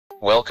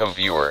Welcome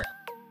viewer.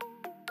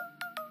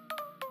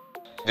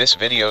 This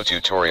video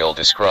tutorial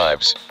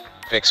describes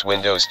fix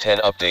Windows 10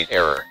 update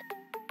error.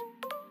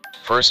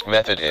 First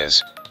method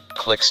is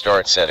click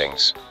Start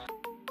Settings.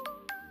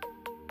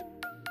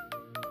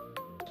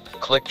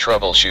 Click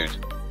Troubleshoot.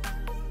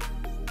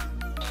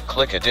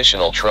 Click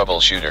Additional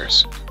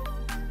Troubleshooters.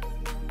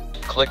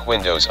 Click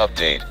Windows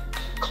Update.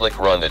 Click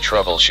Run the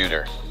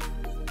Troubleshooter.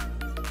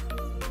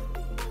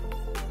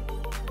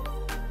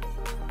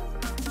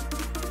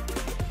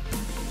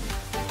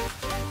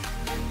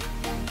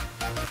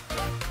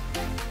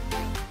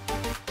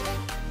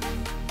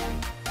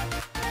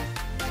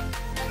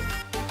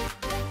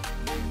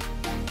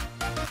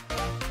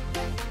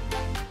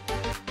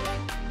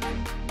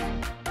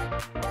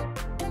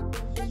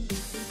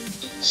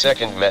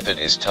 Second method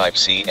is type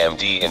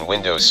CMD in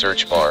Windows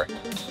search bar,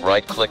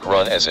 right-click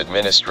Run as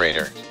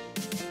administrator.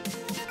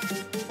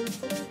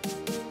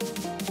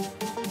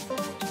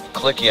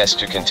 Click Yes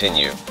to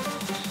continue.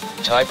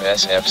 Type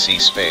SFC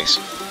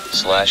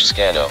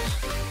 /scano.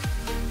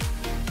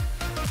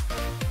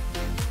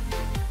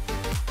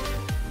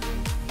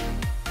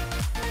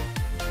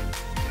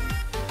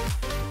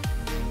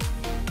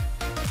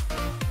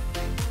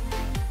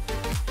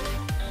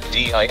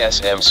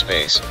 DISM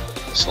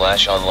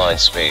 /online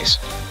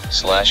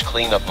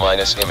 /cleanup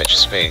 -image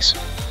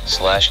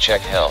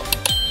 /check health.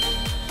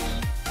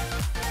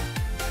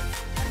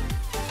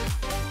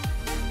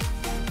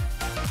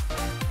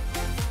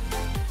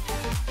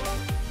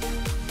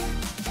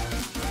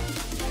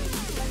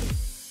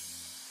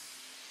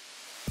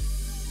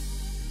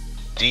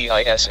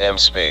 DISM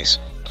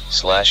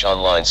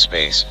 /online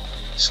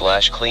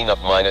 /cleanup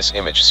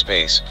 -image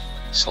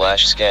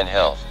 /scan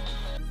health.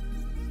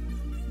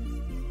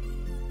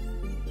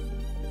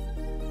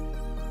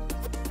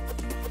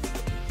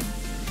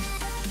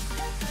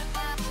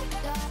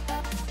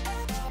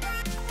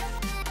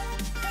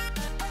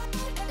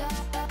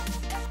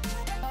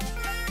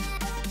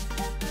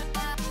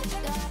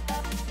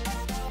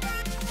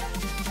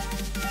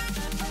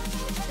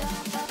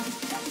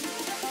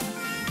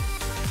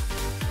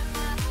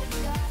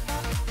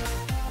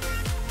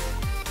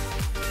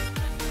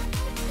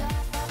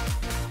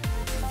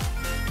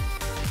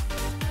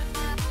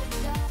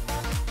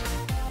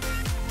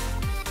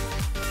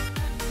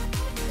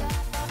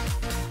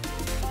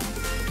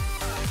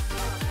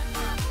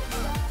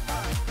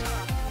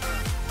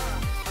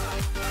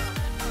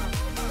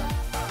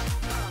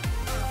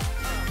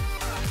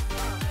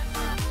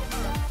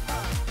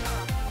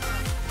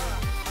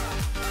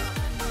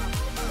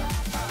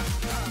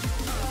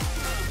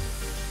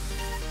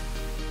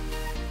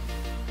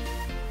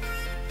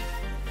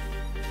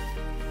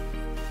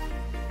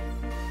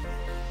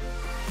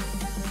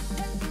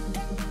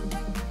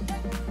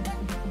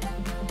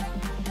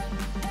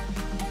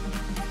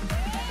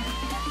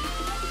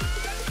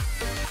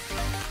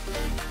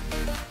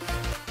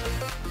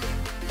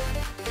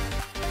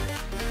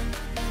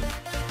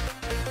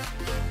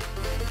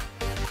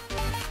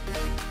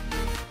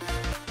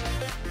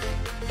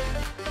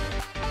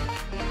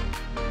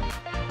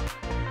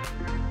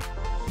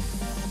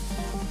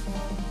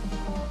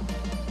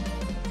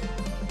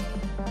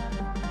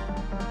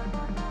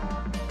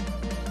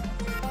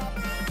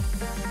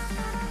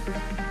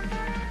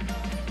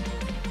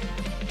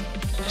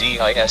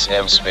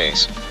 DISM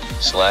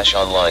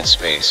 /online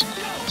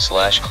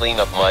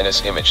 /cleanup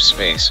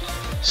 -image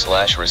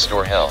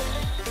 /restore health.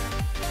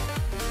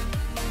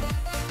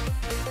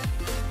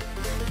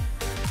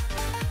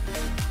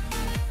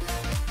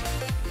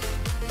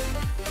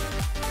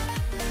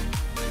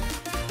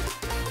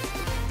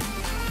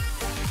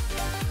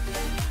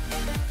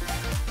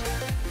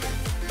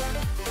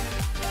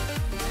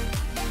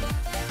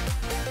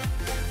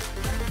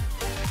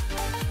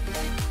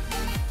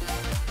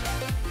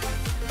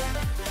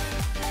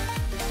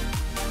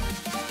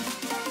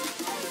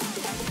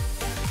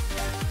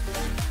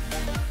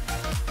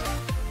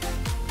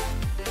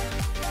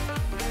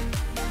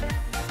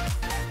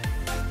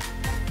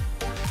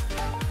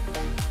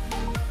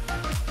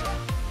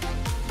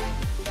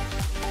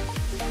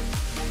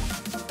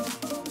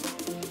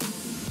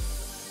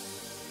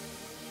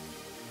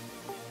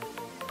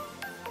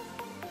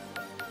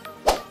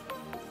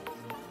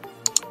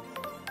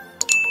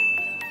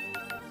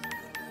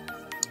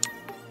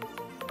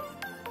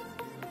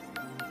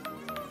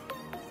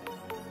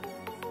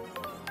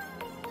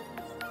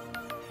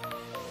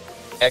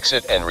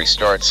 Exit and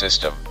restart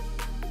system.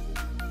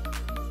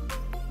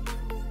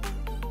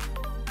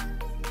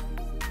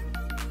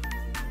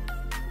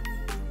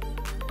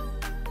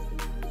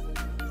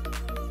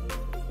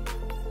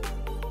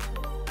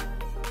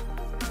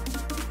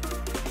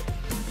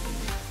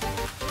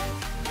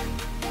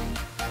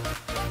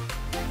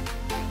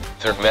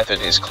 Third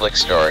method is click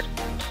Start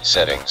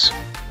Settings.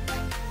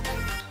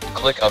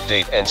 Click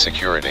Update and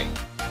Security.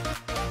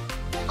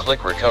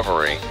 Click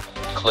Recovery.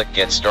 Click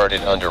Get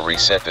Started under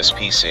Reset this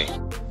PC.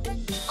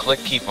 Click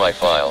Keep My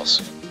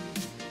Files.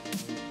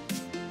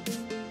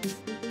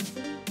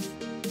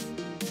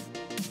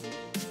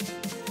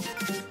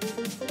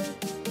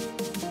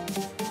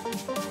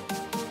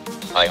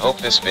 I hope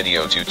this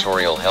video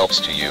tutorial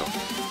helps to you.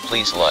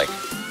 Please like,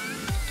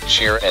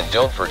 share and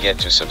don't forget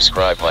to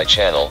subscribe my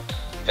channel.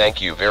 Thank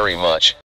you very much.